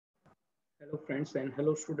Hello friends and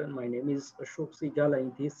hello student. My name is Ashok Sijala.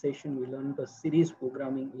 In this session, we learn the series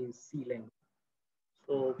programming in C language.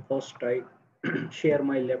 So first I share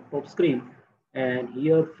my laptop screen and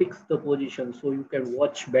here fix the position so you can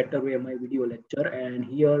watch better way my video lecture. And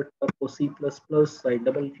here Turbo C++, I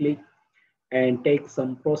double click and take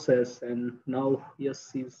some process and now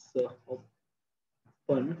yes is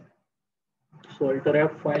open. So Alt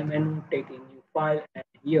F file menu, taking new file and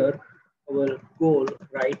here our goal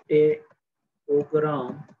write a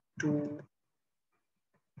program to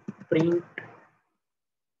print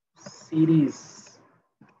series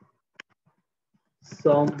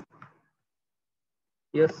sum.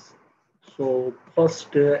 Yes, so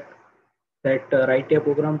first that write a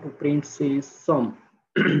program to print series sum.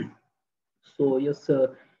 So yes,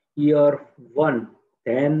 here 1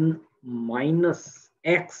 then minus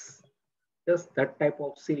x, just that type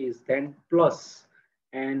of series, then plus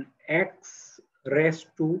and x raised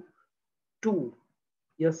to 2.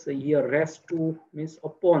 Yes, here raised to means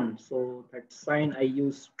upon, so that sign I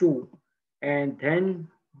use 2 and then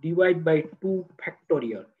divide by 2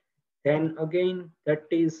 factorial. Then again that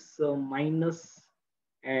is minus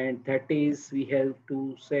and that is we have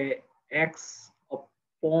to say x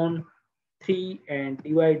upon 3 and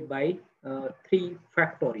divide by 3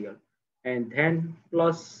 factorial and then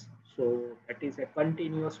plus, so that is a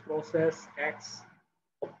continuous process x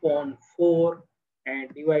upon 4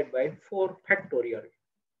 and divide by 4 factorial,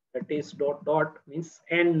 that is dot dot means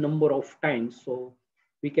n number of times. So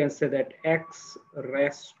we can say that x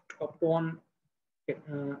rest upon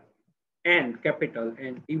uh, n capital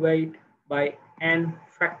and divide by n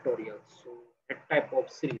factorial. So that type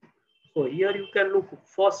of series. So here you can look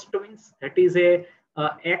first means that is a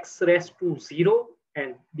x raised to 0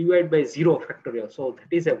 and divide by 0 factorial. So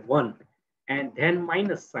that is a 1 and then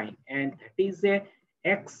minus sign and that is a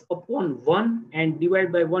x upon 1 and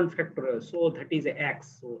divide by 1 factorial. So that is a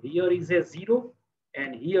x. So here is a 0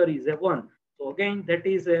 and here is a 1. So again that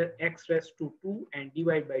is a x raised to 2 and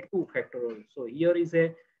divide by 2 factorial. So here is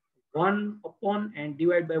a 1 upon and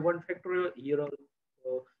divide by 1 factorial, here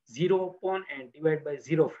 0 upon and divide by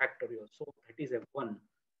 0 factorial. So that is a 1.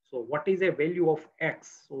 So what is a value of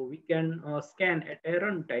x? So we can scan at a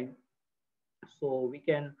runtime. So we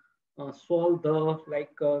can solve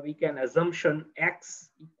the we can assumption x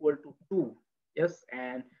equal to 2. Yes,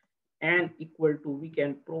 and n equal to we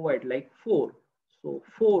can provide like 4. So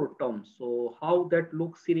 4 terms. So how that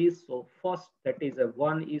looks series? So first that is a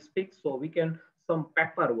 1 is fixed. So we can some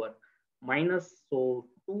paperwork minus so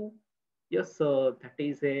 2. Yes, that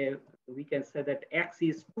is a we can say that x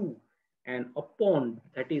is 2 and upon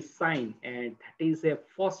that is sign and that is a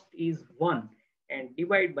first is 1 and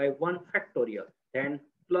divide by 1 factorial, then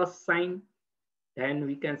plus sign, then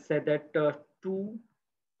we can say that 2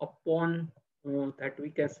 upon that we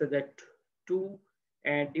can say that 2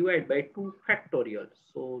 and divide by 2 factorial.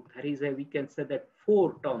 So there is a we can say that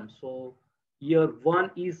 4 terms. So here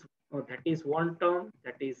 1 is that is one term,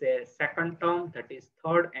 that is a second term, that is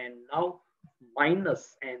third, and now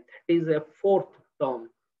minus and that is a fourth term.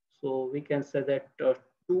 So we can say that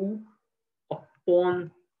 2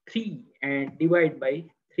 upon 3 and divide by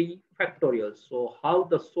 3 factorial. So how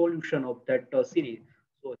the solution of that series?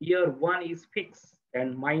 So here 1 is fixed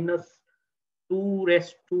and minus 2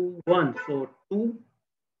 raised to 1. So 2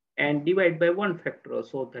 and divide by 1 factorial.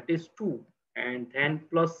 So that is 2 and then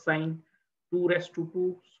plus sign 2 raised to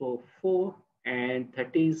 2. So 4 and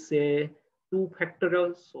that is a 2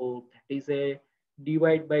 factorial. So that is a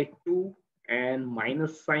divide by 2 and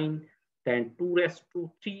minus sign then 2 raised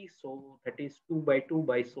to 3. So that is 2 by 2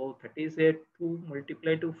 by, so that is a 2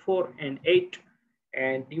 multiply to 4 and 8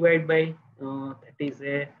 and divide by that is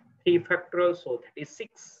a 3 factorial. So that is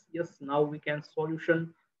 6. Yes, now we can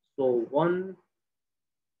solution. So 1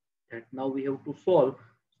 that now we have to solve.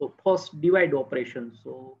 So first divide operation.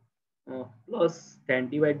 So plus then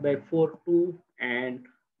divide by 4 2 and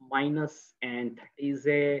minus and that is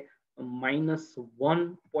a minus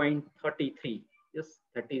 1.33. Yes,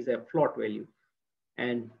 that is a float value.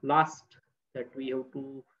 And last that we have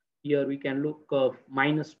to here we can look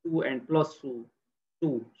minus 2 and plus 2.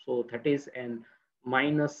 So that is an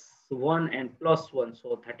minus 1 and plus 1.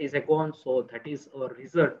 So that is a gone. So that is a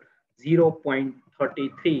result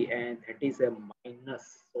 0.33 and that is a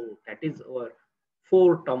minus. So that is our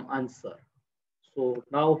 4 term answer. So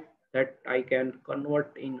now that I can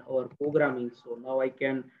convert in our programming. So now I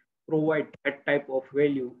can provide that type of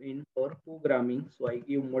value in our programming. So I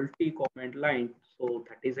give multi-comment line. So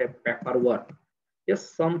that is a paperwork. Yes,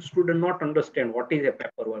 some student not understand what is a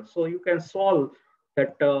paperwork. So you can solve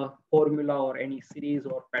that formula or any series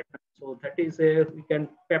or pattern. So that is a we can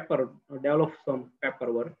develop some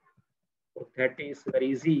paperwork. that is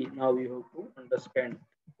very easy. Now you have to understand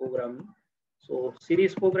programming. So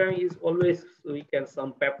series programming is always we can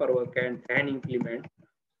some paperwork and then implement.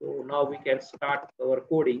 So now we can start our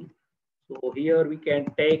coding. So here we can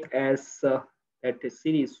take as that is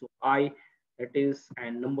series. So I, that is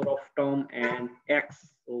and number of term, and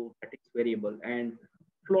x, so that is variable, and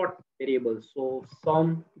float variable. So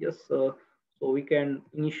sum, yes. So we can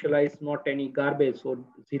initialize not any garbage, so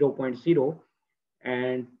 0.0,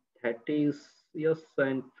 and that is yes,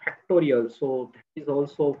 and factorial. So that is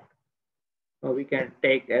also we can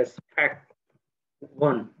take as fact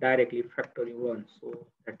 1 directly, factorial 1. So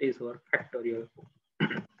that is our factorial.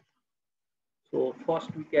 So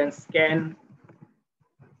first we can scan.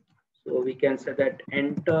 So we can say that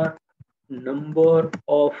enter number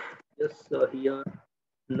of, yes, here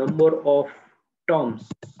number of terms,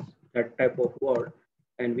 that type of word,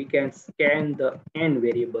 and we can scan the n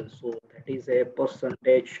variable. So that is a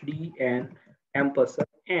percentage d and ampersand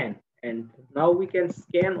n. And now we can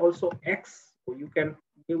scan also x. So you can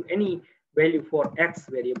give any value for x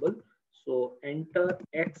variable. So enter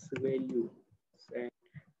x value, and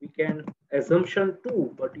we can assumption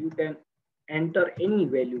 2, but you can enter any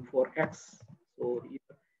value for x. So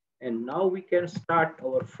here, and now we can start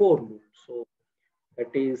our for loop. So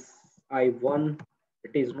that is I1,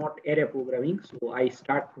 it is not array programming. So I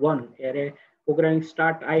start 1, array programming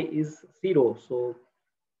start I is 0. So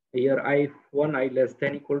here I1, I less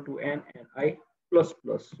than equal to n, and I plus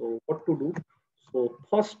plus. So what to do? So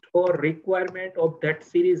first our requirement of that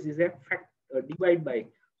series is a fact divide by.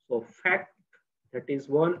 So fact, that is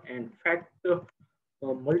 1, and fact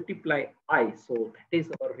multiply I. So that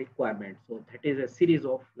is our requirement. So that is a series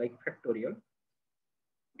of like factorial.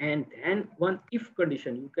 And then one if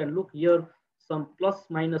condition, you can look here some plus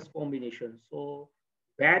minus combination. So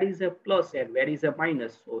where is a plus and where is a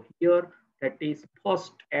minus? So here that is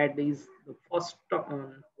first add is the first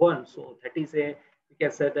one. So that is a, we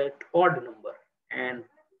can say that odd number, and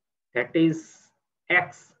that is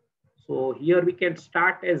x. So here we can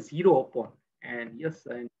start as 0 upon, and yes,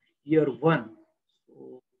 and here 1.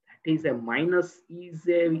 So that is a minus is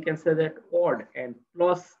a, we can say that odd, and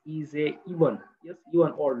plus is a even, yes,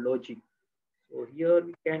 even odd logic. So here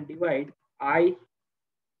we can divide I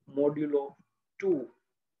modulo 2,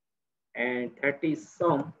 and that is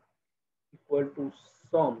sum equal to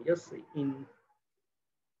sum, yes, in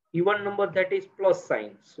even number, that is plus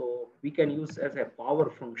sign. So we can use as a power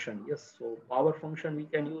function. Yes, so power function we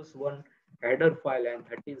can use one header file, and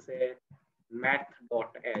that is a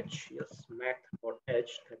math.h. Yes,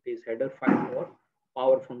 math.h, that is header file for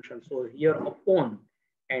power function. So here upon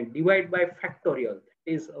and divide by factorial,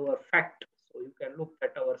 that is our fact. So you can look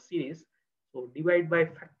at our series. So divide by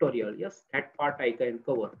factorial, yes, that part I can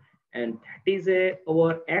cover, and that is a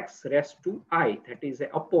our x raised to I, that is a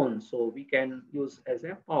upon. So we can use as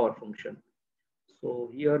a power function. So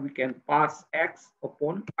here we can pass x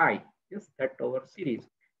upon I, yes, that our series.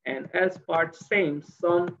 And as part same,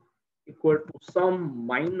 sum equal to sum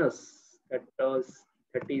minus, that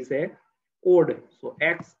is a code. So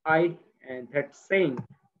xi, and that same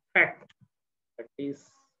fact, that is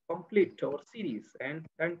complete our series, and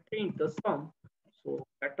then change the sum. So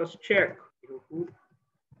let us check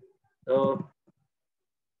the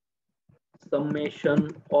summation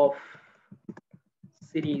of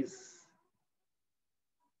series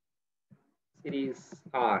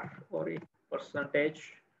R, or a percentage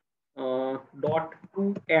dot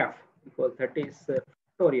 2f, because that is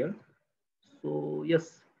factorial. So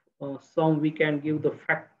yes, sum we can give the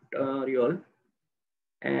factorial,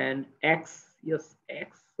 and x, yes,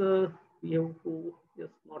 x we have to, yes,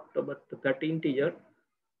 not but that integer.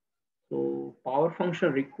 So power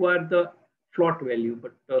function require the float value,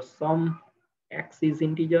 but sum x is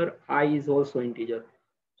integer, I is also integer.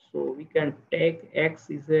 So we can take x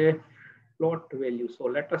is a float value. So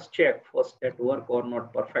let us check first that work or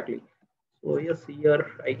not perfectly. So yes, here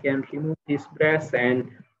I can remove this brace and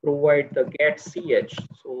provide the get ch.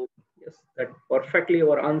 So yes, that perfectly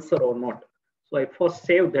our answer or not. So I first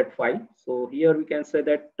save that file. So here we can say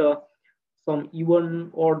that some even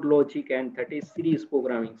odd logic, and that is series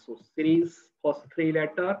programming. So series first 3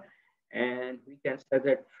 letter, and we can say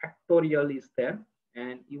that factorial is there,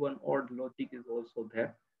 and even odd logic is also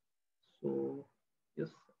there. So yes,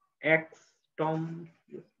 x term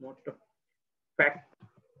is not a fact.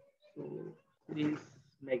 So series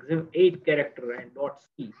maximum 8 character and dot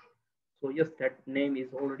c. So yes, that name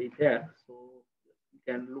is already there. So you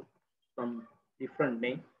can look some different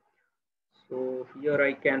name. So here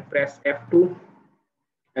I can press F2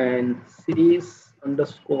 and series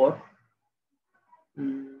underscore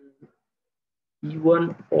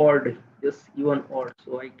even odd, just even odd.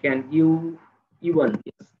 So I can give even,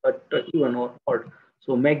 yes, but even or odd.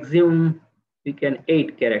 So maximum we can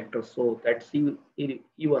 8 characters. So that's even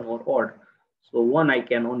or odd. So one I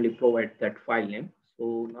can only provide that file name.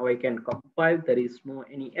 So now I can compile. There is no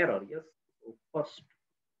any error. Yes. So first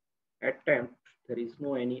attempt there is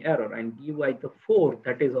no any error, and give I the 4,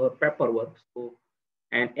 that is our paperwork. So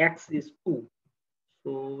and x is 2.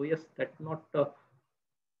 So yes, that's not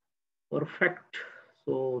perfect.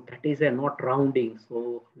 So that is a not rounding.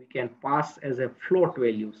 So we can pass as a float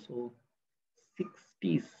value. So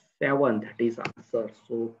 67, that is answer.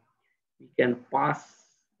 So we can pass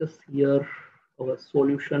this here our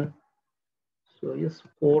solution. So yes,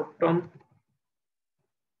 4 term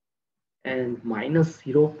and minus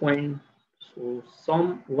 0. So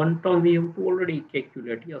some one term we have to already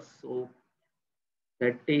calculate. Yes, so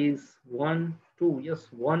that is 1 2. Yes,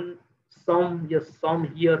 one sum. Yes,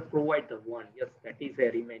 sum here provide the 1. Yes, that is a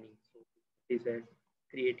remaining. So it is a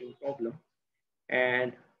creating problem.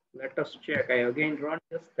 And let us check. I again run.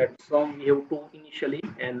 Yes, that sum we have to initially,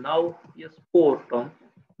 and now yes, 4 term.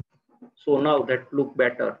 So now that look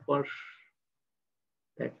better. First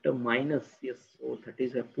that minus, yes, so that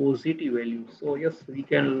is a positive value. So yes, we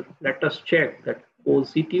can let us check that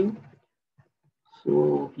positive.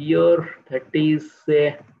 So here that is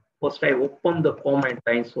first I open the comment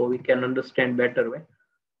line so we can understand better way.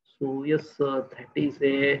 So yes, that is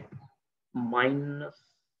a minus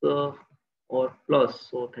or plus.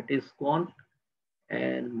 So that is gone,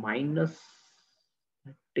 and minus,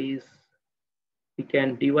 that is we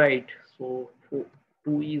can divide. So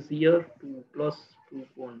 2 is here, 2 plus 2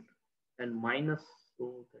 1, and minus.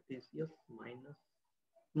 So that is yes, minus,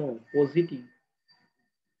 no, positive.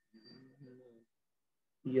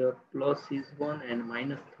 Here plus is 1 and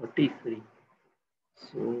minus 33.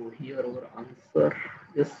 So here our answer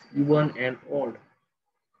is even and odd.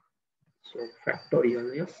 So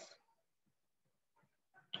factorial, yes.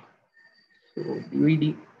 So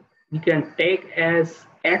we can take as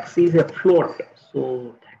x is a float.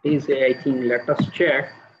 So that is a, I think let us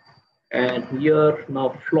check. And here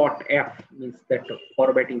now float f means that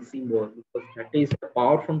formatting symbol, because that is a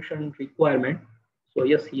power function requirement. So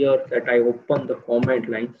yes, here that I open the comment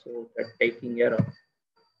line, so that taking error.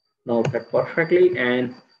 Now that perfectly,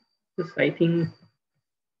 and yes, I think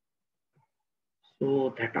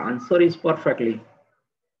so that answer is perfectly.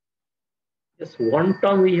 Yes, one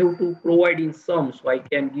term we have to provide in sum, so I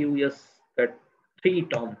can give yes that 3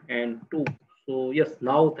 term and 2. So yes,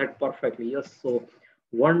 now that perfectly. Yes, so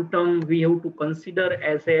one term we have to consider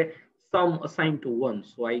as a sum assigned to 1.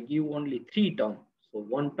 So I give only 3 term. So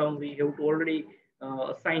one term we have to already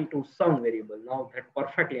assign to some variable. Now that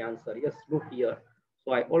perfectly answer. Yes, look here.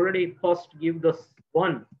 So I already first give the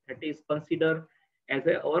 1, that is considered as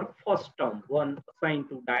our first term, 1 assigned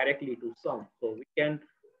to directly to sum. So we can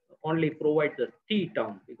only provide the t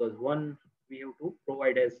term, because one we have to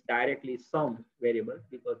provide as directly some variable,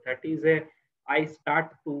 because that is a I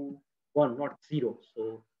start to 1, not 0.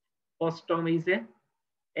 So first term is a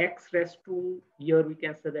x raised to, here we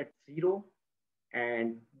can say that 0,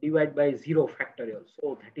 and divide by 0 factorial.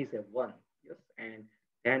 So that is a 1. Yes, and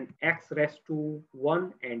then x raised to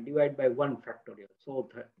 1 and divide by 1 factorial. So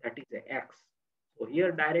that is a x. So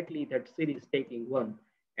here directly that series taking 1,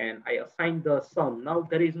 and I assign the sum. Now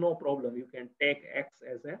there is no problem. You can take x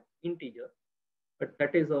as an integer, but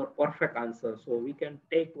that is our perfect answer. So we can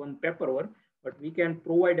take one paperwork, but we can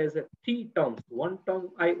provide as a 3 terms. One term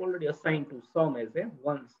I already assigned to sum as a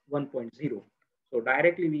 1.0. So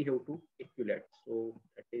directly we have to calculate. So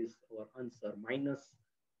that is our answer, minus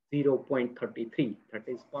 0.33. That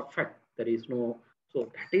is perfect. There is no,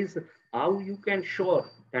 so that is how you can show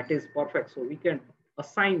that is perfect. So we can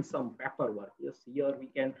assign some paperwork. Yes, here we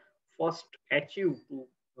can first achieve to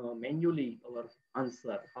manually our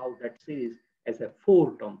answer, how that series as a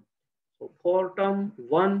 4 term. So 4 term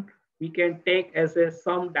 1 we can take as a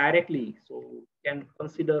sum directly. So we can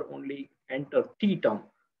consider only enter t term.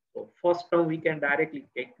 So first term we can directly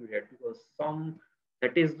calculate, because sum,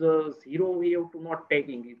 that is the 0 we have to not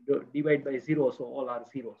taking it, divide by 0. So all are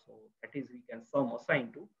 0. So that is we can sum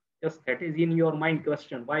assign to. Just that is in your mind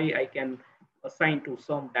question, why I can assign to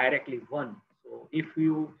sum directly 1. So if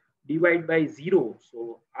you divide by 0,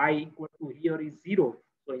 so I equal to here is 0.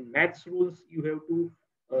 So in maths rules, you have to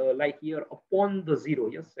like here upon the 0.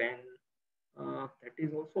 Yes, and that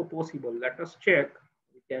is also possible. Let us check.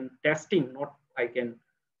 We can testing, not I can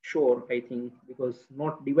sure, I think, because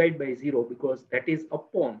not divide by 0, because that is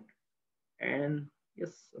upon. And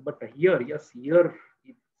yes, but here, yes, here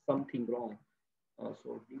it's something wrong.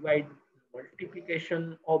 So divide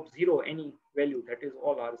multiplication of 0, any value, that is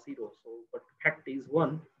all are 0. So but fact is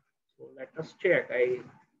 1. So let us check. I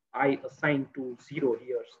I assign to 0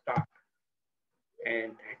 here start,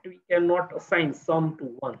 and that we cannot assign sum to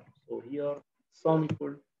 1. So here sum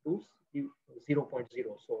equal to 0,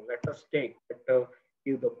 0.0. So let us take that,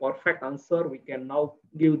 give the perfect answer. We can now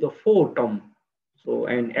give the 4 term. So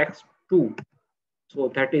and x2. So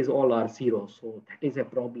that is all are 0. So that is a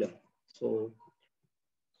problem. So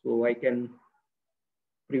I can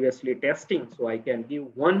previously testing. So I can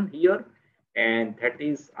give 1 here, and that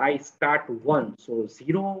is I start 1. So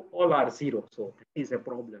 0 all are 0. So that is a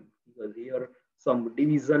problem because here some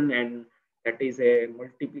division and that is a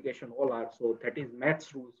multiplication all are. So that is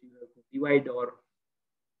maths rules. You have to divide or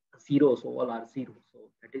 0. So all are 0. So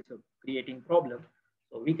that is a creating problem.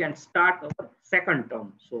 So we can start our second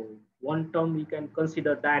term. So one term we can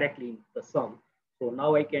consider directly in the sum. So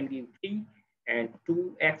now I can give 3 and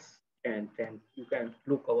 2x, and then you can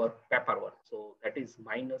look our paperwork. So that is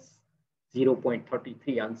minus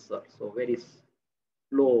 0.33 answer. So very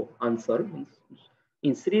low answer.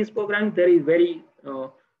 In series programming, there is very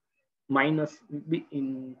minus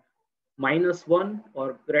in -1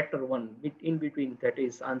 or greater 1 in between, that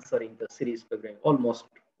is answering the series program, almost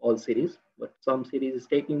all series, but some series is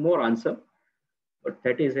taking more answer, but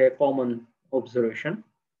that is a common observation.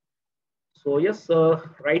 So yes,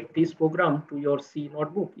 write this program to your C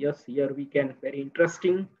notebook. Yes, here we can very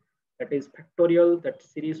interesting, that is Factorial, that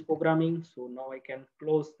series programming. So now I can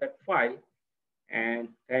close that file and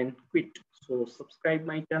then quit. So subscribe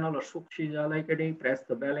my channel Ashok Shijala Academy, press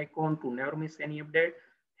the bell icon to never miss any update.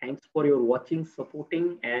 Thanks for your watching,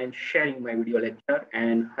 supporting and sharing my video lecture,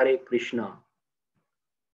 and Hare Krishna.